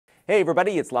Hey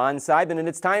everybody, it's Lon.TV, and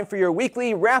it's time for your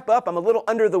weekly wrap-up. I'm a little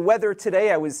under the weather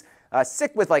today. I was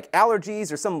sick with like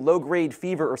allergies or some low-grade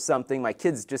fever or something. My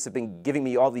kids just have been giving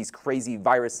me all these crazy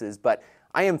viruses, but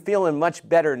I am feeling much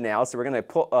better now, so we're going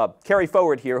to carry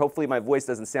forward here. Hopefully my voice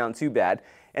doesn't sound too bad.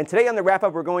 And today on the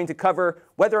wrap-up, we're going to cover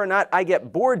whether or not I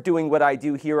get bored doing what I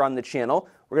do here on the channel.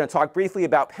 We're going to talk briefly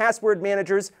about password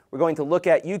managers. We're going to look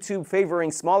at YouTube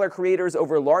favoring smaller creators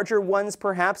over larger ones,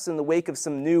 perhaps, in the wake of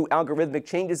some new algorithmic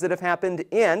changes that have happened.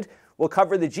 And we'll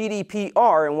cover the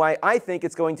GDPR and why I think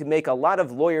it's going to make a lot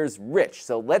of lawyers rich.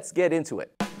 So let's get into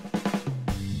it.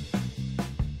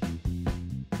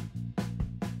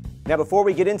 Now, before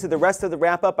we get into the rest of the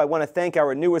wrap-up, I want to thank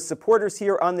our newest supporters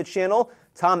here on the channel.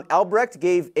 Tom Albrecht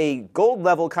gave a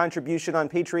gold-level contribution on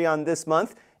Patreon this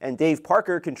month, and Dave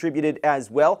Parker contributed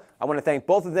as well. I want to thank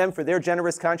both of them for their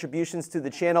generous contributions to the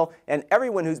channel and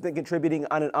everyone who's been contributing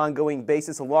on an ongoing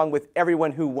basis, along with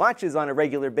everyone who watches on a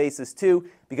regular basis too,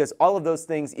 because all of those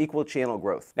things equal channel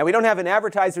growth. Now, we don't have an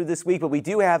advertiser this week, but we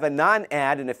do have a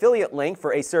non-ad, an affiliate link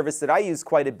for a service that I use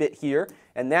quite a bit here,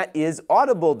 and that is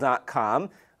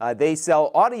Audible.com. They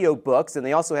sell audiobooks, and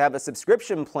they also have a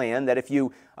subscription plan that if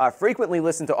you frequently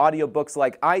listen to audiobooks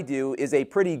like I do is a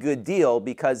pretty good deal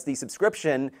because the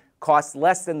subscription costs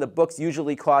less than the books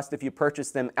usually cost if you purchase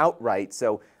them outright.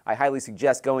 So I highly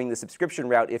suggest going the subscription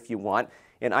route if you want.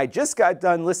 And I just got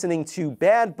done listening to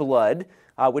Bad Blood,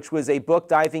 which was a book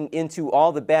diving into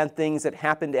all the bad things that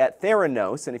happened at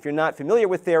Theranos. And if you're not familiar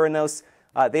with Theranos,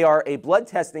 they are a blood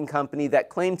testing company that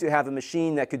claimed to have a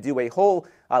machine that could do a whole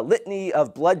litany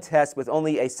of blood tests with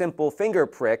only a simple finger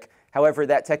prick. However,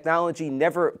 that technology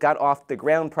never got off the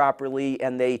ground properly,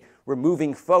 and they were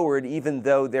moving forward even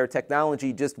though their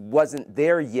technology just wasn't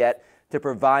there yet to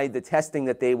provide the testing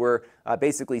that they were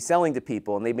basically selling to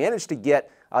people. And they managed to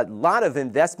get a lot of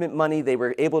investment money. They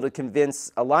were able to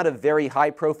convince a lot of very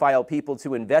high-profile people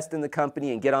to invest in the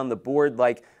company and get on the board,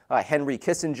 like Henry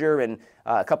Kissinger and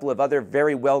a couple of other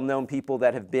very well-known people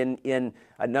that have been in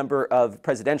a number of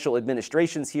presidential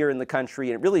administrations here in the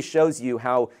country. And it really shows you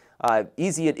how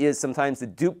easy it is sometimes to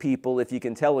dupe people if you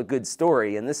can tell a good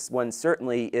story. And this one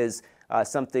certainly is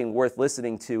something worth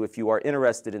listening to if you are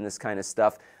interested in this kind of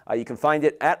stuff. You can find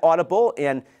it at Audible,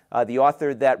 and the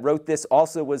author that wrote this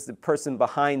also was the person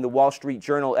behind the Wall Street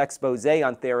Journal expose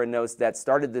on Theranos that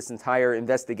started this entire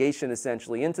investigation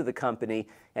essentially into the company.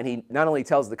 And he not only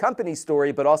tells the company's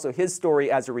story, but also his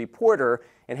story as a reporter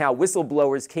and how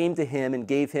whistleblowers came to him and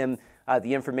gave him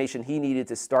the information he needed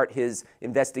to start his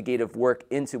investigative work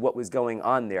into what was going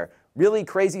on there. Really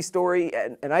crazy story,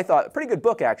 and I thought a pretty good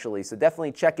book actually, so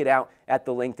definitely check it out at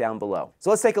the link down below. So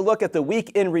let's take a look at the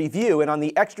week in review, and on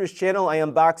the Extras channel I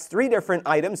unboxed 3 different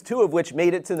items, 2 of which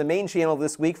made it to the main channel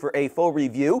this week for a full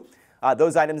review.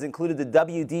 Those items included the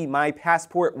WD My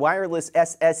Passport Wireless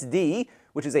SSD,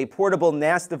 which is a portable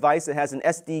NAS device that has an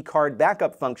SD card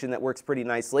backup function that works pretty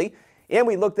nicely. And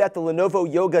we looked at the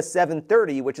Lenovo Yoga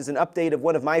 730, which is an update of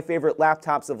one of my favorite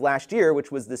laptops of last year,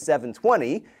 which was the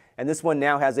 720. And this one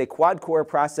now has a quad-core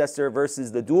processor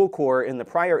versus the dual-core in the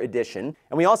prior edition.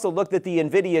 And we also looked at the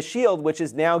NVIDIA Shield, which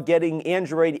is now getting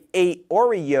Android 8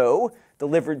 Oreo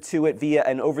delivered to it via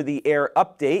an over-the-air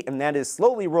update, and that is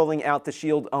slowly rolling out to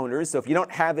Shield owners. So if you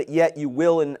don't have it yet, you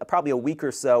will in probably a week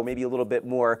or so, maybe a little bit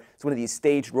more. It's one of these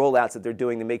staged rollouts that they're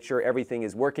doing to make sure everything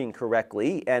is working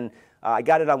correctly. And I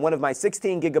got it on one of my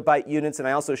 16 gigabyte units, and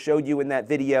I also showed you in that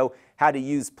video how to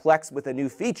use Plex with a new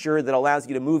feature that allows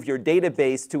you to move your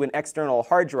database to an external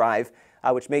hard drive,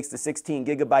 which makes the 16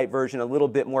 gigabyte version a little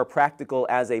bit more practical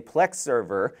as a Plex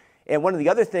server. And one of the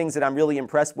other things that I'm really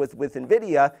impressed with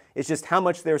NVIDIA is just how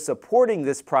much they're supporting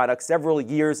this product several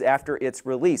years after its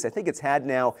release. I think it's had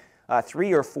now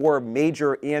 3 or 4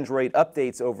 major Android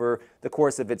updates over the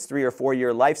course of its 3 or 4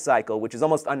 year life cycle, which is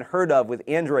almost unheard of with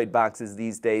Android boxes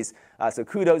these days. So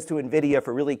kudos to NVIDIA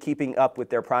for really keeping up with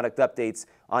their product updates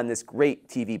on this great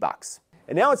TV box.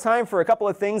 And now it's time for a couple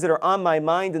of things that are on my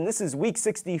mind, and this is week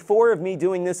 64 of me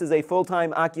doing this as a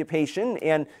full-time occupation.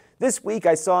 And this week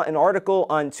I saw an article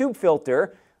on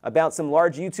TubeFilter about some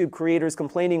large YouTube creators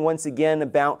complaining once again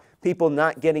about people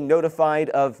not getting notified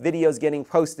of videos getting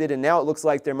posted, and now it looks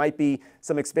like there might be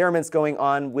some experiments going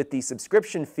on with the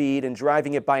subscription feed and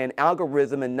driving it by an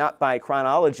algorithm and not by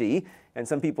chronology, and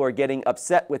some people are getting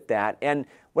upset with that. And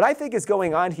what I think is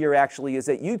going on here actually is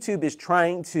that YouTube is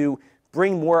trying to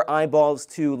bring more eyeballs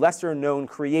to lesser known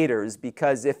creators,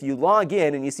 because if you log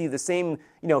in and you see the same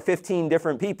 15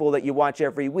 different people that you watch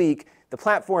every week, the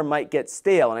platform might get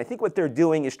stale. And I think what they're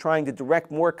doing is trying to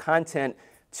direct more content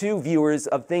to viewers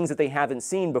of things that they haven't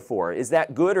seen before. Is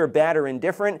that good or bad or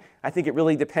indifferent? I think it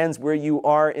really depends where you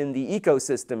are in the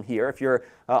ecosystem here. If you're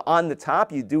on the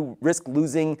top, you do risk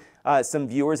losing some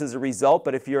viewers as a result,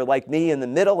 but if you're like me in the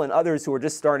middle and others who are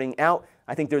just starting out,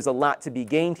 I think there's a lot to be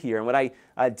gained here. And what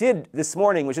I did this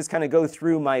morning was just kind of go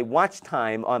through my watch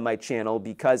time on my channel,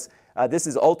 because this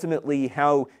is ultimately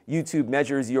how YouTube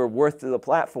measures your worth to the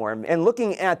platform. And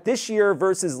looking at this year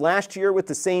versus last year with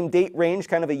the same date range,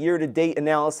 kind of a year-to-date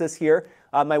analysis here,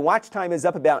 my watch time is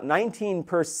up about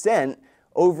 19%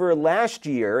 over last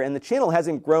year, and the channel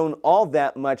hasn't grown all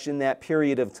that much in that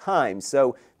period of time.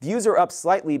 So views are up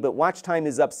slightly, but watch time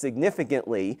is up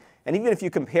significantly. And even if you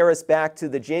compare us back to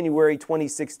the January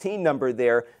 2016 number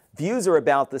there, views are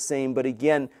about the same, but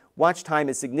again, watch time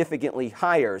is significantly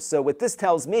higher. So what this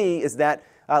tells me is that,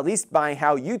 at least by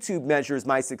how YouTube measures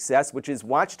my success, which is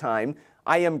watch time,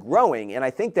 I am growing. And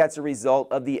I think that's a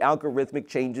result of the algorithmic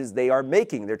changes they are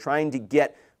making. They're trying to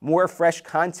get more fresh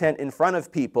content in front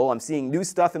of people. I'm seeing new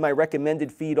stuff in my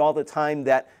recommended feed all the time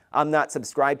that I'm not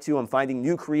subscribed to. I'm finding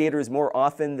new creators more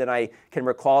often than I can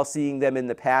recall seeing them in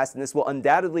the past. And this will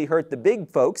undoubtedly hurt the big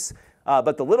folks.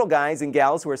 But the little guys and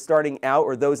gals who are starting out,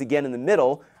 or those again in the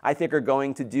middle, I think are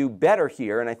going to do better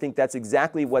here. And I think that's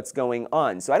exactly what's going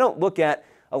on. So I don't look at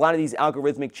a lot of these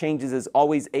algorithmic changes as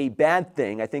always a bad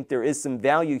thing. I think there is some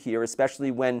value here,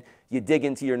 especially when you dig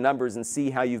into your numbers and see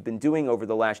how you've been doing over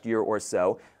the last year or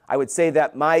so. I would say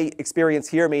that my experience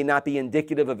here may not be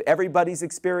indicative of everybody's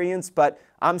experience, but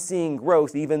I'm seeing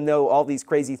growth even though all these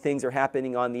crazy things are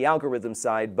happening on the algorithm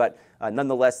side, but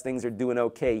nonetheless, things are doing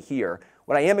okay here.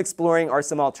 What I am exploring are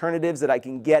some alternatives that I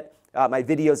can get my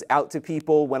videos out to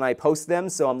people when I post them.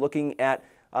 So I'm looking at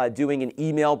doing an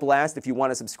email blast, if you want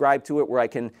to subscribe to it, where I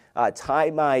can tie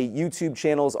my YouTube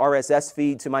channel's RSS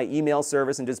feed to my email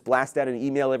service and just blast out an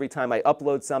email every time I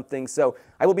upload something. So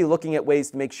I will be looking at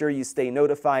ways to make sure you stay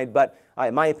notified, but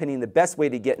in my opinion, the best way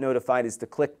to get notified is to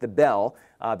click the bell,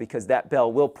 because that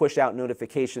bell will push out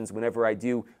notifications whenever I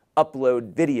do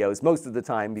upload videos most of the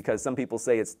time, because some people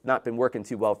say it's not been working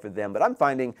too well for them, but I'm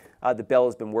finding the bell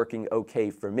has been working okay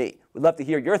for me. We'd love to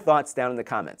hear your thoughts down in the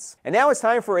comments. And now it's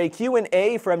time for a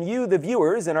Q&A from you, the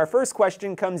viewers, and our first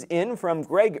question comes in from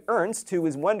Greg Ernst, who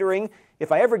is wondering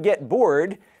if I ever get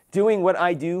bored doing what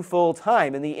I do full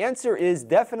time. And the answer is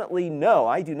definitely no.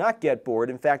 I do not get bored.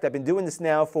 In fact, I've been doing this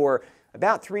now for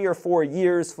about 3 or 4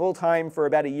 years, full time for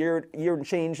about a year and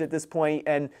change at this point,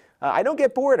 and I don't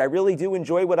get bored. I really do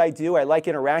enjoy what I do. I like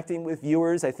interacting with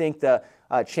viewers. I think the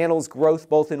channel's growth,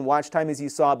 both in watch time, as you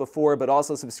saw before, but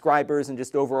also subscribers and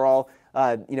just overall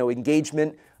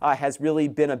engagement has really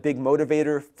been a big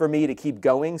motivator for me to keep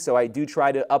going. So I do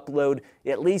try to upload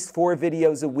at least 4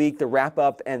 videos a week, the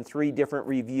wrap-up and 3 different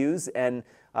reviews. And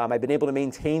I've been able to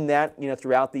maintain that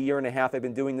throughout the year and a half I've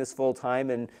been doing this full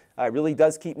time, and it really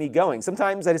does keep me going.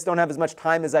 Sometimes I just don't have as much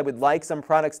time as I would like. Some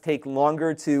products take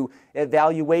longer to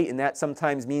evaluate, and that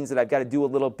sometimes means that I've got to do a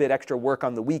little bit extra work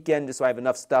on the weekend just so I have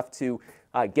enough stuff to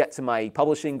get to my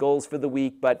publishing goals for the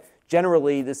week. But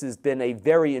generally, this has been a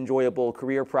very enjoyable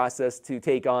career process to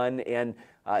take on, and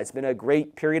it's been a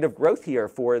great period of growth here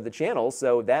for the channel,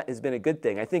 so that has been a good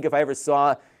thing. I think if I ever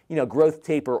saw growth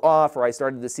taper off, or I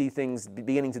started to see things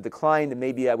beginning to decline, then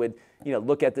maybe I would,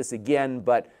 look at this again.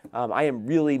 But I am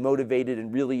really motivated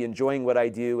and really enjoying what I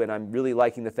do, and I'm really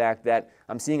liking the fact that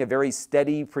I'm seeing a very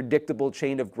steady, predictable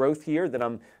chain of growth here that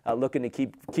I'm looking to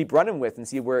keep running with and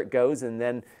see where it goes. And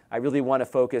then I really want to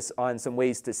focus on some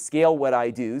ways to scale what I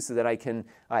do so that I can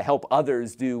help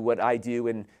others do what I do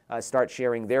and start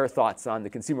sharing their thoughts on the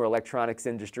consumer electronics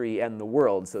industry and the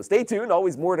world. So stay tuned,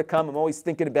 always more to come. I'm always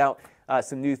thinking about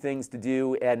some new things to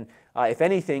do, and if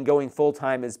anything, going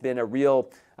full-time has been a real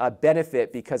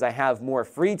benefit, because I have more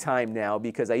free time now,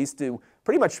 because I used to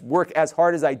pretty much work as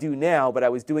hard as I do now, but I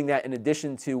was doing that in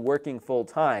addition to working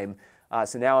full-time.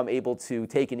 So now I'm able to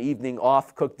take an evening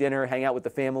off, cook dinner, hang out with the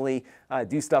family,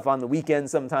 do stuff on the weekend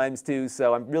sometimes too.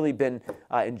 So I've really been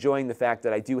enjoying the fact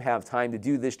that I do have time to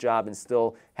do this job and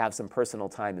still have some personal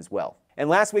time as well. And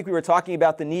last week we were talking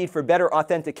about the need for better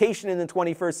authentication in the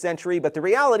 21st century, but the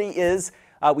reality is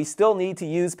we still need to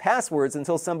use passwords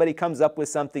until somebody comes up with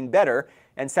something better.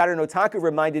 And Saturn Otaku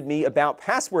reminded me about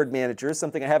password managers,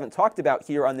 something I haven't talked about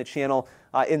here on the channel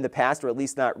in the past, or at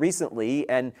least not recently.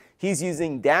 And he's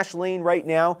using Dashlane right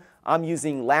now. I'm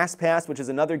using LastPass, which is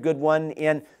another good one.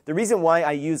 And the reason why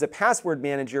I use a password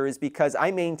manager is because I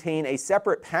maintain a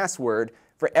separate password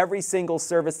for every single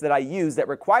service that I use that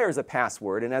requires a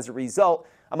password. And as a result,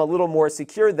 I'm a little more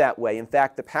secure that way. In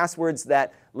fact, the passwords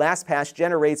that LastPass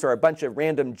generates are a bunch of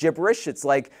random gibberish. It's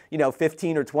like,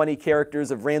 15 or 20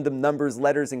 characters of random numbers,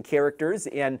 letters, and characters.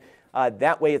 And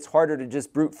that way it's harder to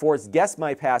just brute force guess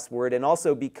my password. And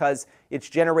also because it's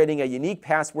generating a unique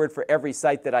password for every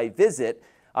site that I visit,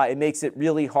 it makes it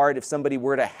really hard if somebody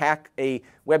were to hack a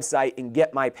website and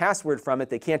get my password from it.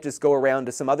 They can't just go around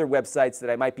to some other websites that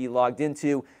I might be logged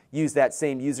into, use that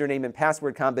same username and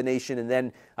password combination, and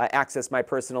then access my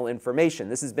personal information.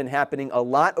 This has been happening a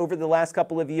lot over the last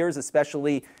couple of years,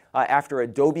 especially after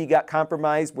Adobe got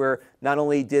compromised, where not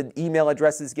only did email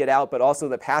addresses get out, but also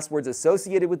the passwords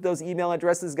associated with those email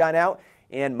addresses got out.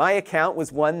 And my account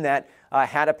was one that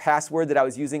had a password that I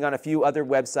was using on a few other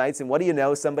websites. And what do you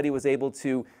know? Somebody was able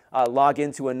to log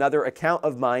into another account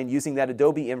of mine using that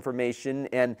Adobe information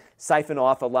and siphon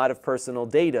off a lot of personal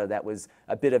data. That was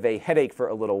a bit of a headache for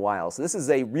a little while. So this is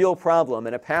a real problem,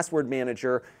 and a password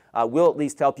manager will at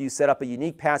least help you set up a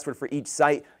unique password for each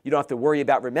site. You don't have to worry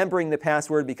about remembering the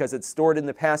password because it's stored in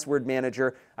the password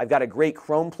manager. I've got a great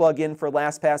Chrome plugin for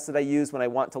LastPass that I use when I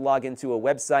want to log into a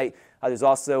website. There's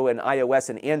also an iOS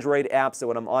and Android app, so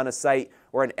when I'm on a site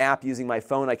or an app using my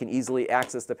phone, I can easily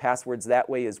access the passwords that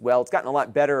way as well. It's gotten a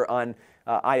lot better on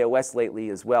iOS lately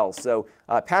as well. So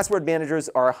password managers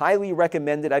are highly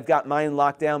recommended. I've got mine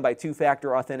locked down by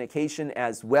two-factor authentication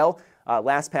as well.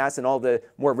 LastPass and all the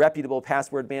more reputable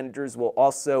password managers will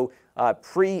also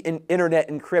pre-internet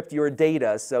encrypt your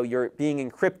data, so you're being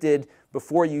encrypted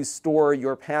before you store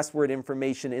your password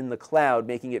information in the cloud,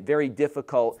 making it very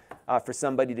difficult for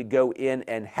somebody to go in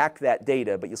and hack that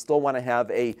data. But you still want to have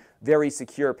a very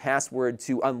secure password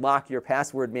to unlock your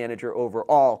password manager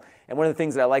overall. And one of the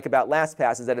things that I like about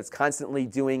LastPass is that it's constantly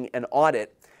doing an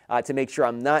audit to make sure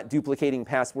I'm not duplicating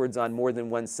passwords on more than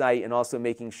one site, and also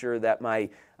making sure that my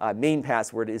main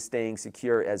password is staying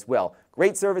secure as well.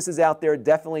 Great services out there.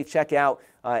 Definitely check out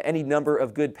any number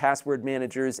of good password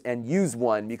managers and use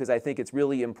one, because I think it's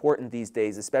really important these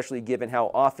days, especially given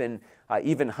how often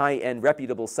even high-end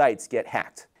reputable sites get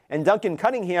hacked. And Duncan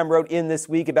Cunningham wrote in this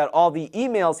week about all the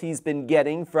emails he's been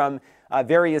getting from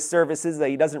various services that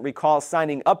he doesn't recall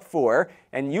signing up for.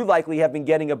 And you likely have been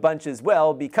getting a bunch as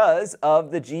well because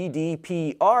of the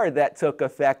GDPR that took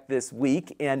effect this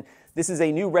week. And this is a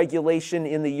new regulation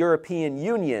in the European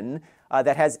Union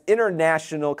that has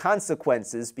international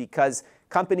consequences, because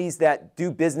companies that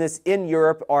do business in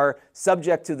Europe are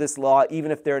subject to this law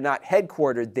even if they're not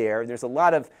headquartered there. And there's a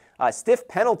lot of stiff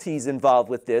penalties involved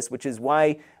with this, which is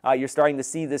why you're starting to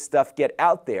see this stuff get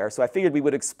out there. So I figured we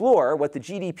would explore what the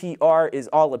GDPR is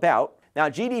all about. Now,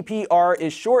 GDPR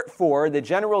is short for the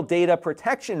General Data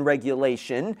Protection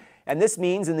Regulation, and this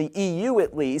means, in the EU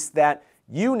at least, that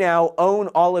you now own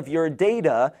all of your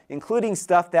data, including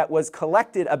stuff that was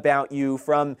collected about you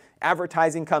from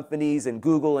advertising companies and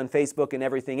Google and Facebook and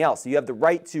everything else. So you have the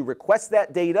right to request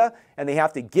that data, and they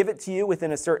have to give it to you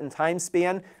within a certain time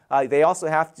span. They also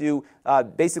have to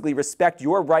basically respect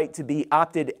your right to be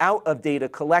opted out of data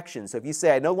collection. So if you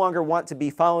say, I no longer want to be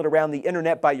followed around the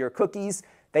internet by your cookies,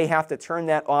 they have to turn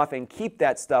that off and keep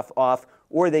that stuff off,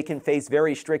 or they can face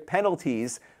very strict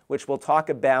penalties, which we'll talk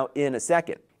about in a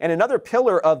second. And another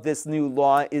pillar of this new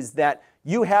law is that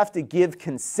you have to give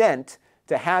consent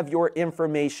to have your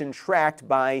information tracked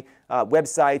by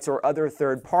websites or other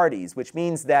third parties, which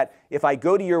means that if I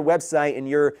go to your website and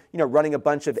you're running a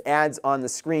bunch of ads on the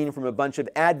screen from a bunch of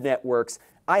ad networks,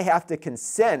 I have to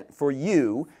consent for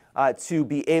you to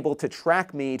be able to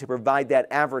track me to provide that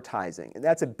advertising. And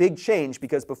that's a big change,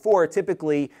 because before,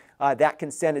 typically, that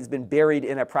consent has been buried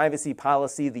in a privacy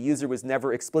policy. The user was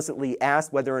never explicitly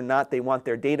asked whether or not they want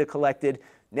their data collected.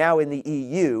 Now in the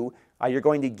EU, you're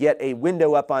going to get a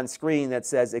window up on screen that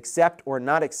says accept or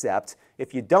not accept.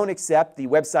 If you don't accept, the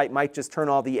website might just turn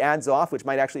all the ads off, which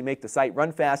might actually make the site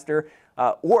run faster,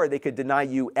 or they could deny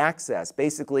you access.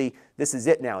 Basically, this is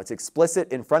it now. It's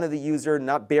explicit in front of the user,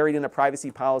 not buried in a privacy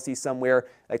policy somewhere.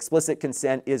 Explicit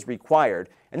consent is required.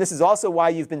 And this is also why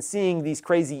you've been seeing these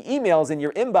crazy emails in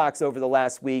your inbox over the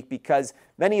last week, because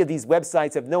many of these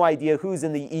websites have no idea who's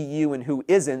in the EU and who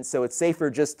isn't, so it's safer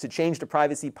just to change the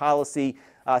privacy policy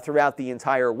throughout the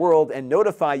entire world and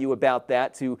notify you about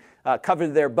that to cover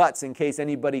their butts in case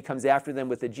anybody comes after them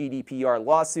with a GDPR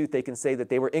lawsuit. They can say that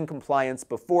they were in compliance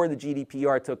before the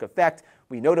GDPR took effect,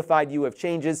 We notified you of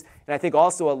changes. And I think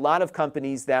also a lot of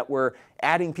companies that were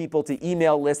adding people to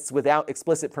email lists without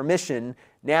explicit permission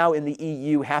now in the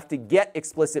EU have to get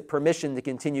explicit permission to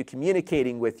continue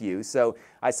communicating with you. So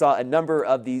I saw a number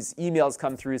of these emails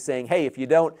come through saying, hey, if you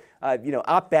don't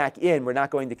opt back in, we're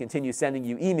not going to continue sending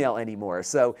you email anymore.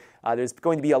 So there's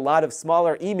going to be a lot of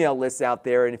smaller email lists out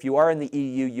there. And if you are in the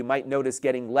EU, you might notice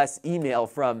getting less email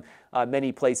from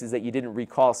many places that you didn't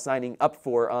recall signing up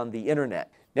for on the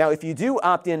internet. Now, if you do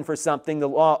opt in for something, the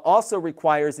law also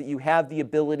requires that you have the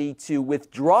ability to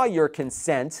withdraw your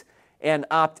consent and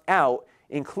opt out,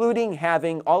 including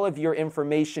having all of your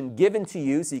information given to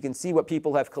you so you can see what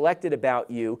people have collected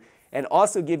about you, and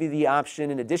also give you the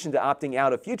option, in addition to opting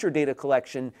out of future data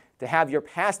collection, to have your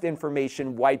past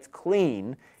information wiped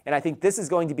clean. And I think this is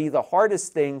going to be the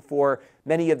hardest thing for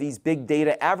many of these big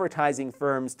data advertising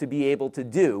firms to be able to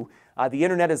do. The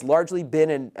internet has largely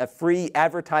been a free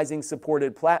advertising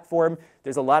supported platform.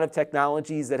 There's a lot of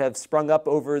technologies that have sprung up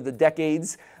over the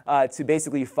decades to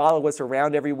basically follow us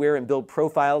around everywhere and build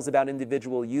profiles about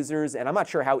individual users. And I'm not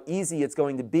sure how easy it's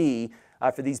going to be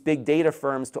for these big data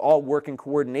firms to all work in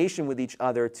coordination with each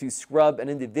other to scrub an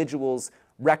individual's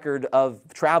record of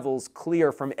travels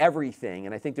clear from everything.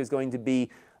 And I think there's going to be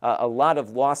a lot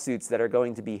of lawsuits that are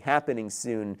going to be happening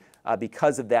soon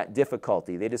because of that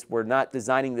difficulty. They just were not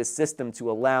designing this system to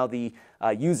allow the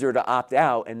user to opt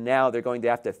out, and now they're going to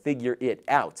have to figure it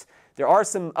out. There are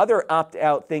some other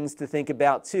opt-out things to think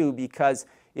about too, because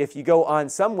if you go on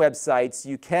some websites,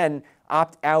 you can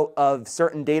opt out of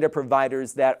certain data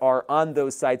providers that are on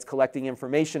those sites collecting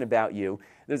information about you.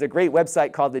 There's a great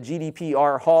website called the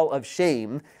GDPR Hall of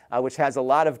Shame, which has a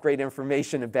lot of great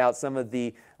information about some of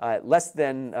the less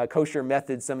than kosher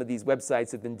methods some of these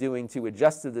websites have been doing to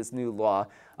adjust to this new law,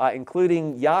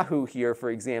 including Yahoo here,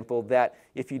 for example, that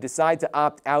if you decide to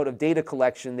opt out of data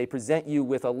collection, they present you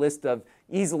with a list of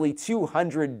easily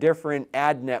 200 different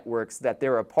ad networks that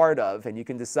they're a part of, and you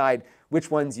can decide which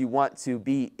ones you want to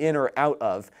be in or out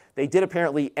of. They did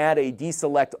apparently add a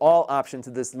deselect all option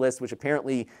to this list, which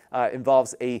apparently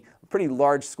involves a pretty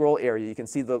large scroll area. You can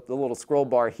see the little scroll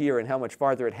bar here and how much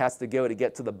farther it has to go to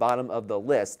get to the bottom of the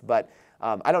list. But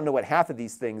I don't know what half of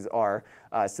these things are,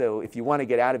 so if you want to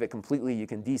get out of it completely, you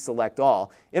can deselect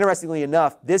all. Interestingly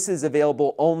enough, this is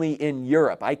available only in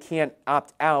Europe. I can't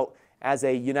opt out as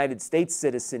a United States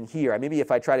citizen here. Maybe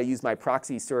if I try to use my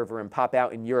proxy server and pop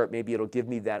out in Europe, maybe it'll give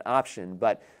me that option.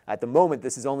 But at the moment,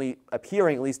 this is only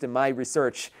appearing, at least in my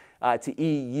research, to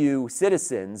EU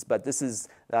citizens. But this is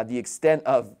the extent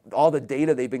of all the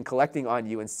data they've been collecting on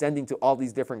you and sending to all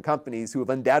these different companies who have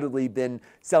undoubtedly been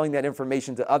selling that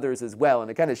information to others as well.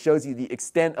 And it kind of shows you the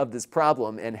extent of this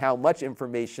problem and how much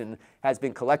information has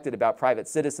been collected about private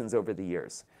citizens over the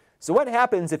years. So what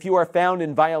happens if you are found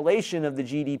in violation of the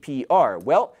GDPR?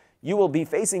 Well, you will be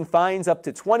facing fines up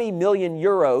to 20 million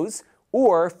euros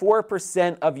or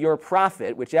 4% of your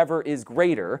profit, whichever is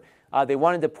greater. They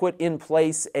wanted to put in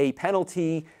place a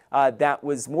penalty that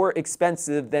was more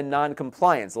expensive than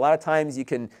non-compliance. A lot of times you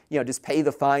can just pay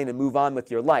the fine and move on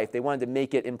with your life. They wanted to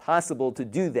make it impossible to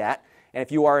do that. And if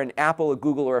you are an Apple, a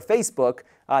Google, or a Facebook,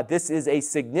 this is a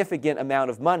significant amount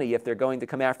of money if they're going to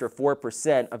come after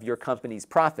 4% of your company's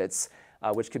profits,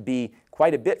 which could be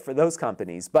quite a bit for those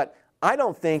companies. But I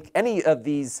don't think any of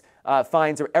these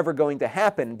fines are ever going to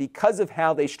happen because of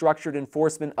how they structured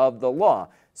enforcement of the law.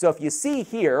 So if you see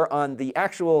here on the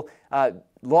actual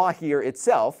law here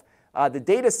itself, the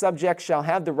data subject shall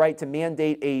have the right to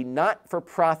mandate a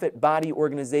not-for-profit body,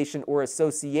 organization, or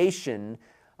association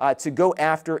to go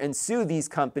after and sue these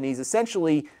companies,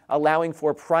 essentially allowing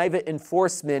for private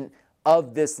enforcement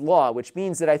of this law, which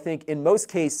means that I think in most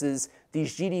cases,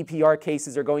 these GDPR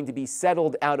cases are going to be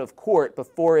settled out of court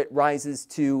before it rises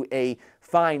to a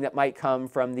fine that might come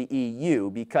from the EU.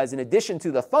 Because in addition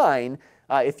to the fine,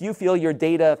 if you feel your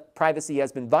data privacy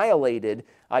has been violated,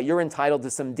 you're entitled to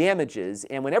some damages.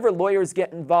 And whenever lawyers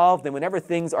get involved and whenever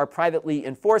things are privately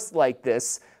enforced like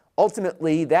this,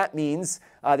 ultimately, that means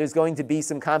there's going to be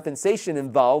some compensation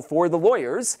involved for the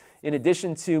lawyers, in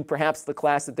addition to perhaps the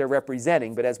class that they're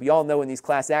representing. But as we all know in these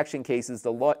class action cases,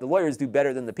 the lawyers do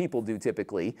better than the people do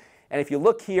typically. And if you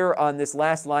look here on this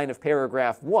last line of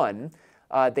paragraph 1,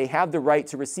 they have the right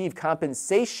to receive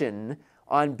compensation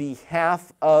on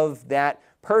behalf of that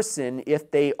person if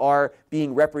they are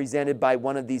being represented by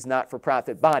one of these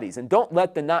not-for-profit bodies. And don't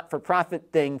let the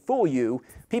not-for-profit thing fool you.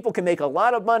 People can make a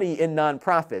lot of money in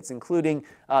nonprofits, including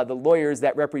the lawyers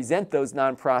that represent those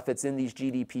nonprofits in these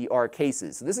GDPR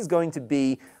cases. So this is going to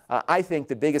be, I think,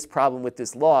 the biggest problem with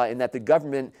this law, in that the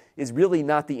government is really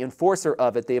not the enforcer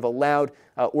of it. They've allowed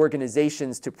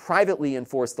organizations to privately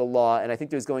enforce the law, and I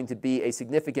think there's going to be a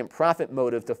significant profit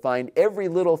motive to find every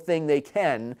little thing they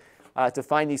can to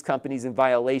find these companies in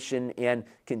violation and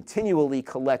continually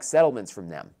collect settlements from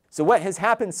them. So what has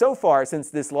happened so far since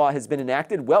this law has been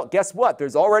enacted? Well, guess what?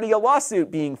 There's already a lawsuit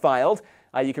being filed.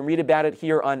 You can read about it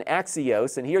here on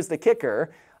Axios, and here's the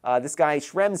kicker. This guy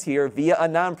Schrems here, via a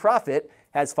nonprofit,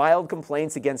 has filed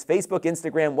complaints against Facebook,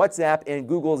 Instagram, WhatsApp, and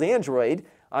Google's Android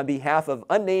on behalf of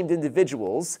unnamed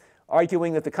individuals,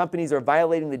 arguing that the companies are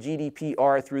violating the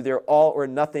GDPR through their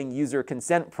all-or-nothing user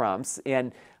consent prompts.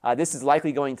 And this is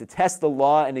likely going to test the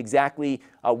law and exactly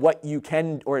what you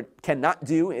can or cannot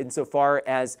do insofar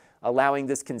as allowing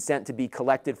this consent to be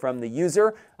collected from the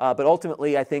user. But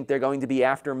ultimately, I think they're going to be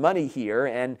after money here,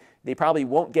 and they probably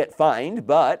won't get fined,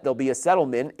 but there'll be a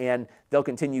settlement, and they'll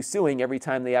continue suing every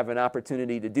time they have an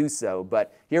opportunity to do so.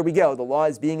 But here we go. The law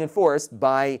is being enforced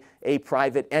by a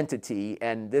private entity,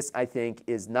 and this, I think,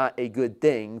 is not a good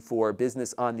thing for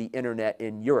business on the internet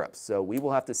in Europe. So we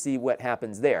will have to see what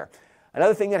happens there.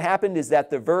 Another thing that happened is that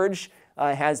The Verge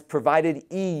has provided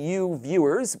EU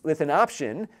viewers with an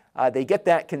option. They get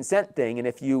that consent thing, and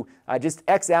if you just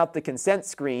X out the consent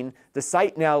screen, the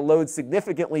site now loads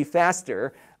significantly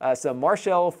faster. So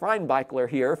Marcel Freinbeichler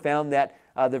here found that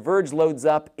The Verge loads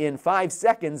up in 5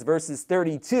 seconds versus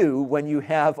 32 when you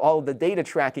have all of the data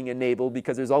tracking enabled,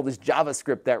 because there's all this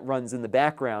JavaScript that runs in the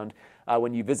background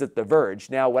when you visit The Verge.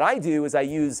 Now, what I do is I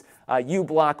use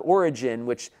uBlock Origin,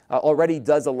 which already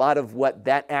does a lot of what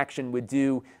that action would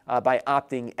do by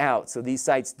opting out. So these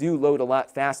sites do load a lot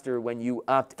faster when you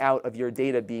opt out of your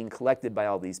data being collected by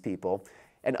all these people.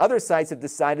 And other sites have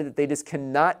decided that they just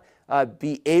cannot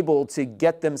be able to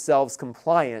get themselves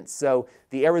compliant. So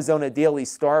the Arizona Daily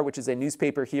Star, which is a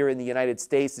newspaper here in the United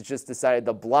States, has just decided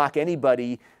to block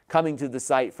anybody coming to the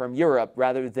site from Europe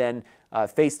rather than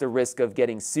face the risk of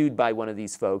getting sued by one of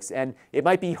these folks. And it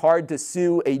might be hard to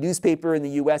sue a newspaper in the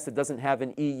US that doesn't have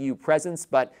an EU presence,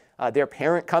 but their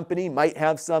parent company might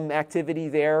have some activity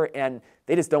there, and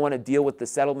they just don't want to deal with the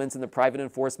settlements and the private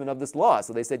enforcement of this law.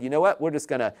 So they said, you know what, we're just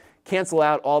going to cancel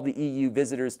out all the EU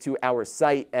visitors to our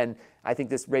site. And I think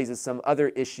this raises some other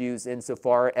issues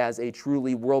insofar as a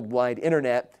truly worldwide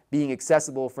internet being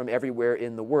accessible from everywhere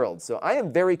in the world. So I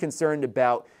am very concerned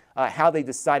about how they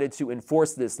decided to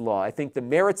enforce this law. I think the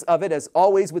merits of it, as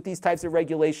always with these types of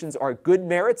regulations, are good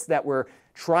merits, that we're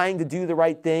trying to do the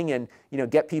right thing and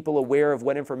get people aware of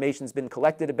what information has been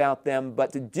collected about them.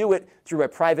 But to do it through a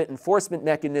private enforcement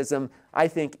mechanism, I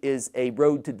think, is a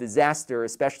road to disaster,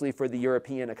 especially for the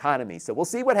European economy. So we'll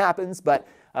see what happens, but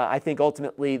I think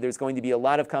ultimately there's going to be a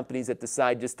lot of companies that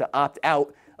decide just to opt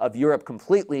out of Europe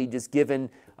completely, just given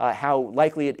how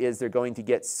likely it is they're going to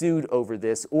get sued over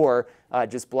this, or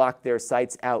just block their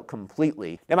sites out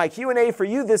completely. Now, my Q&A for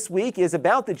you this week is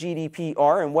about the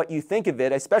GDPR and what you think of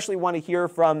it. I especially want to hear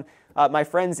from my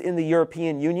friends in the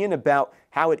European Union about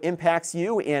how it impacts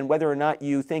you and whether or not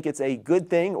you think it's a good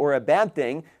thing or a bad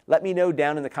thing. Let me know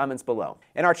down in the comments below.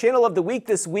 And our channel of the week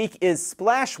this week is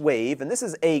Splash Wave, and this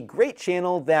is a great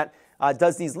channel that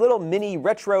does these little mini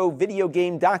retro video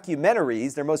game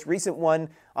documentaries. Their most recent one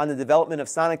on the development of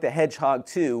Sonic the Hedgehog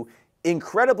 2.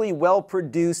 Incredibly well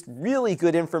produced, really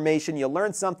good information. You'll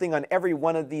learn something on every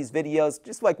one of these videos.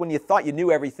 Just like when you thought you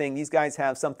knew everything, these guys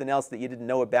have something else that you didn't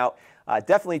know about.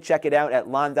 Definitely check it out at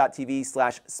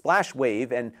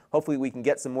Lon.TV/splashwave, and hopefully we can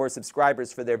get some more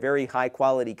subscribers for their very high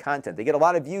quality content. They get a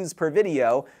lot of views per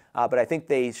video, but I think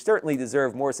they certainly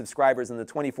deserve more subscribers than the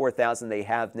 24,000 they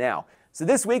have now. So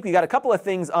this week we got a couple of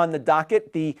things on the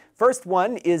docket. The first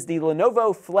one is the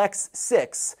Lenovo Flex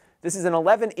 6. This is an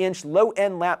 11-inch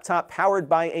low-end laptop powered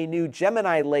by a new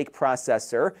Gemini Lake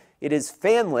processor. It is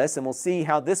fanless, and we'll see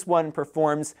how this one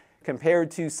performs compared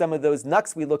to some of those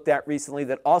NUCs we looked at recently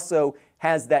that also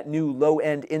has that new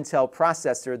low-end Intel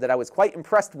processor that I was quite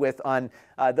impressed with on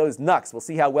those NUCs. We'll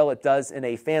see how well it does in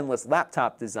a fanless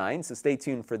laptop design, so stay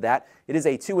tuned for that. It is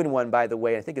a 2-in-1, by the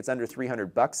way. I think it's under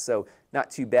 $300, so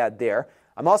not too bad there.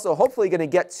 I'm also hopefully going to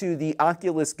get to the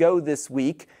Oculus Go this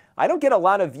week. I don't get a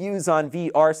lot of views on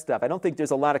VR stuff. I don't think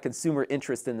there's a lot of consumer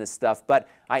interest in this stuff, but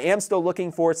I am still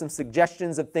looking for some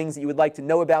suggestions of things that you would like to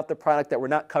know about the product that were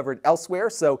not covered elsewhere,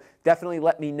 so definitely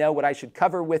let me know what I should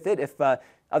cover with it if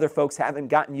other folks haven't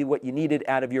gotten you what you needed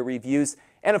out of your reviews.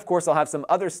 And of course, I'll have some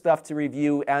other stuff to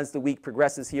review as the week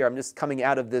progresses here. I'm just coming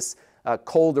out of this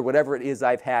cold or whatever it is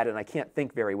I've had, and I can't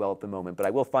think very well at the moment, but I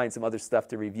will find some other stuff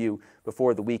to review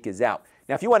before the week is out.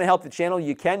 Now, if you want to help the channel,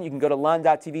 you can go to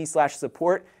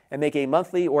Lon.TV/support and make a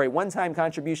monthly or a one-time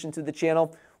contribution to the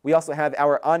channel. We also have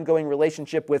our ongoing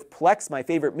relationship with Plex, my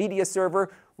favorite media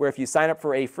server, where if you sign up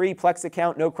for a free Plex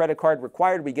account, no credit card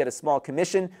required, we get a small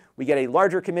commission. We get a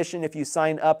larger commission if you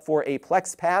sign up for a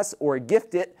Plex Pass or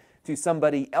gift it to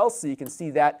somebody else, so you can see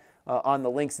that on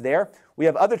the links there. We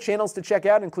have other channels to check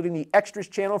out, including the Extras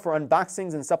channel for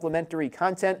unboxings and supplementary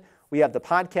content. We have the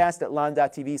podcast at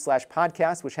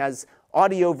Lon.TV/podcast, which has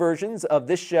audio versions of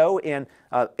this show and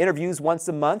interviews once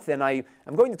a month. And I'm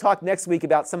going to talk next week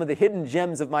about some of the hidden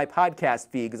gems of my podcast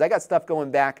feed, because I got stuff going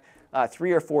back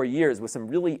 3 or 4 years with some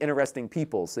really interesting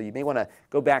people. So you may want to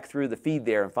go back through the feed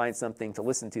there and find something to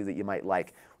listen to that you might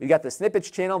like. We've got the Snippets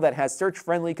channel that has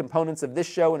search-friendly components of this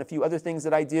show and a few other things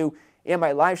that I do. And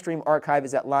my live stream archive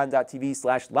is at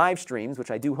Lon.TV/livestreams,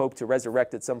 which I do hope to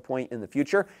resurrect at some point in the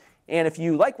future. And if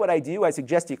you like what I do, I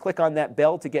suggest you click on that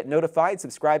bell to get notified.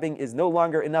 Subscribing is no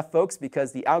longer enough, folks,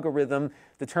 because the algorithm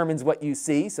determines what you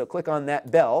see. So click on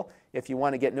that bell if you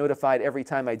want to get notified every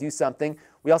time I do something.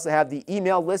 We also have the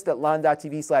email list at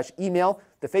Lon.TV/email.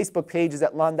 The Facebook page is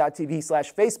at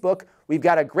Lon.TV/Facebook. We've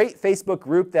got a great Facebook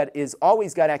group that is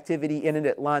always got activity in it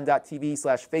at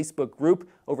Lon.TV/Facebook group.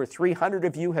 Over 300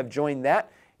 of you have joined that.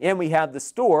 And we have the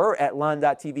store at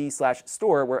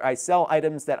Lon.TV/store, where I sell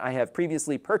items that I have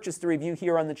previously purchased to review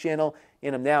here on the channel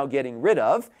and am now getting rid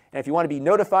of. And if you want to be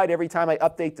notified every time I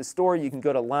update the store, you can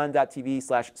go to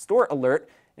Lon.TV/store alert,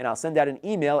 and I'll send out an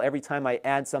email every time I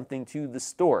add something to the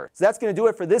store. So that's going to do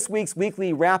it for this week's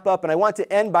weekly wrap-up. And I want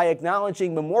to end by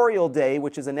acknowledging Memorial Day,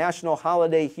 which is a national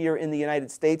holiday here in the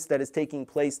United States that is taking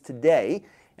place today.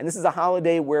 And this is a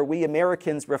holiday where we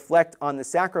Americans reflect on the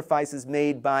sacrifices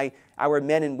made by our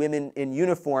men and women in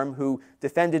uniform who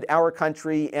defended our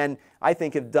country and I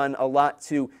think have done a lot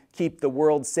to keep the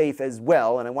world safe as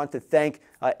well. And I want to thank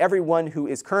everyone who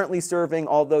is currently serving,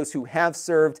 all those who have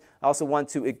served. I also want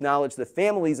to acknowledge the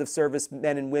families of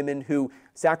servicemen and women who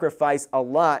sacrifice a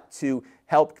lot to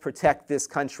help protect this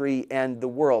country and the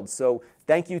world. So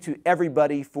thank you to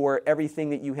everybody for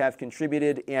everything that you have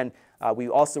contributed, and we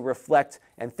also reflect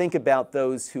and think about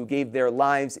those who gave their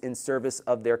lives in service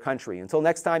of their country. Until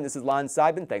next time, this is Lon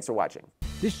Seidman. Thanks for watching.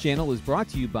 This channel is brought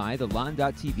to you by the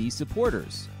Lon.TV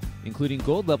supporters, including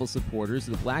gold-level supporters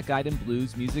of the Black Eyed and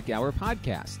Blues Music Hour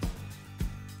podcast,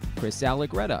 Chris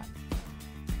Allegretta,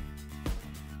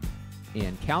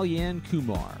 and Kalyan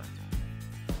Kumar.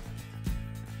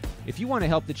 If you want to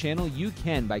help the channel, you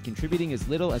can by contributing as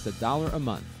little as $1 a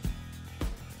month.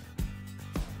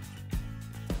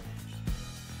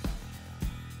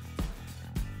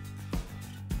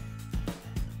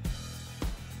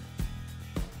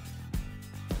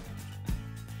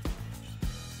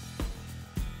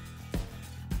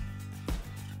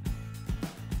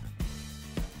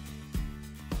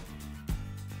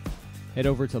 Head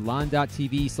over to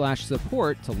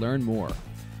Lon.TV/support to learn more.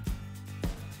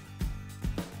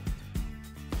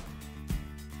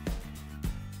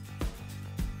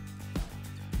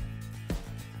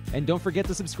 And don't forget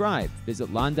to subscribe.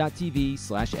 Visit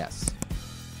Lon.TV/s.